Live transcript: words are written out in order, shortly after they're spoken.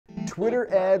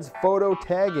Twitter adds photo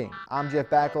tagging. I'm Jeff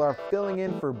Bakalar filling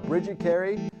in for Bridget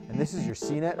Carey, and this is your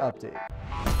CNET update.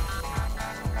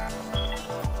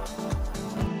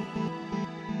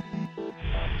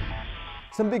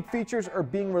 Some big features are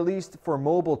being released for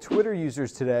mobile Twitter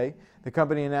users today. The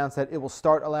company announced that it will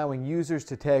start allowing users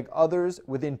to tag others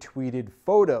within tweeted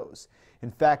photos. In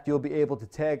fact, you'll be able to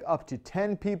tag up to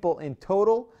 10 people in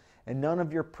total, and none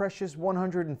of your precious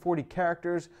 140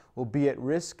 characters will be at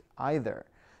risk either.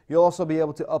 You'll also be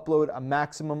able to upload a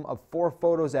maximum of 4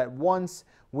 photos at once,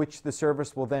 which the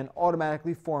service will then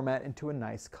automatically format into a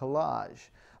nice collage.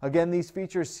 Again, these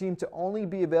features seem to only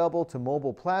be available to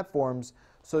mobile platforms,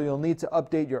 so you'll need to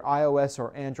update your iOS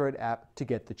or Android app to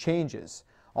get the changes.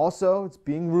 Also, it's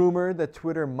being rumored that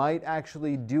Twitter might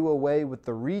actually do away with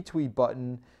the retweet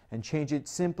button and change it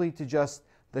simply to just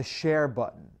the share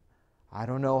button. I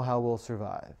don't know how we'll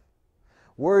survive.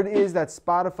 Word is that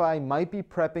Spotify might be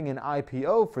prepping an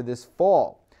IPO for this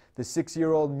fall. The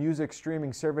 6-year-old music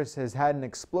streaming service has had an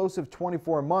explosive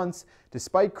 24 months,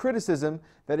 despite criticism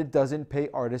that it doesn't pay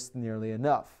artists nearly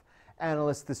enough.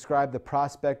 Analysts describe the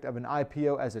prospect of an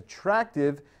IPO as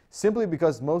attractive simply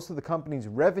because most of the company's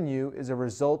revenue is a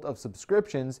result of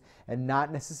subscriptions and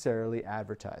not necessarily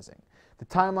advertising. The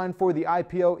timeline for the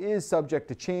IPO is subject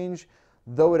to change,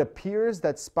 though it appears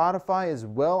that Spotify is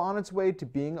well on its way to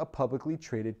being a publicly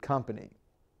traded company.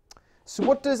 So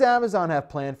what does Amazon have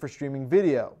planned for streaming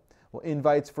video? Well,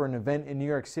 invites for an event in New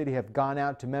York City have gone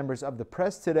out to members of the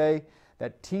press today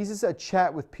that teases a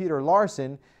chat with Peter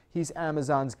Larson. He's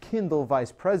Amazon's Kindle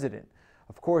vice president.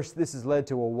 Of course, this has led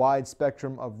to a wide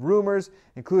spectrum of rumors,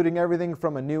 including everything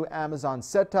from a new Amazon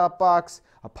set-top box,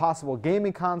 a possible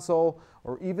gaming console,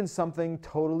 or even something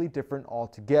totally different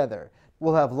altogether.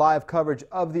 We'll have live coverage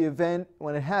of the event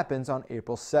when it happens on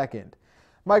April 2nd.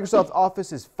 Microsoft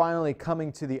Office is finally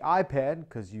coming to the iPad,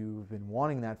 because you've been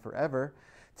wanting that forever.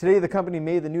 Today, the company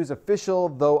made the news official,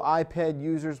 though iPad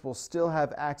users will still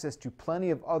have access to plenty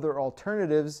of other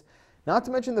alternatives. Not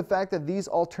to mention the fact that these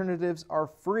alternatives are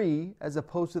free as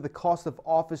opposed to the cost of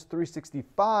Office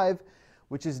 365,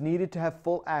 which is needed to have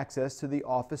full access to the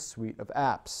Office suite of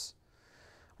apps.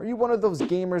 Are you one of those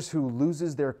gamers who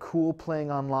loses their cool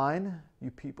playing online? You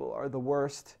people are the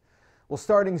worst. Well,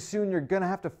 starting soon, you're going to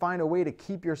have to find a way to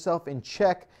keep yourself in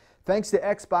check thanks to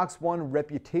Xbox One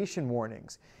reputation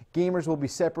warnings. Gamers will be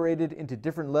separated into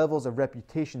different levels of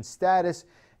reputation status,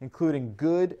 including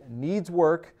good, needs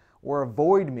work, or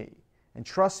avoid me. And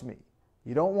trust me,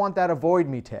 you don't want that avoid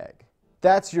me tag.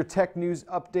 That's your tech news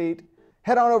update.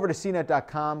 Head on over to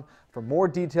CNET.com for more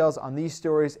details on these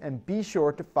stories, and be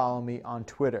sure to follow me on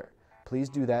Twitter. Please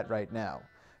do that right now.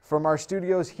 From our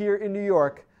studios here in New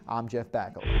York, I'm Jeff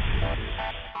Bakalar.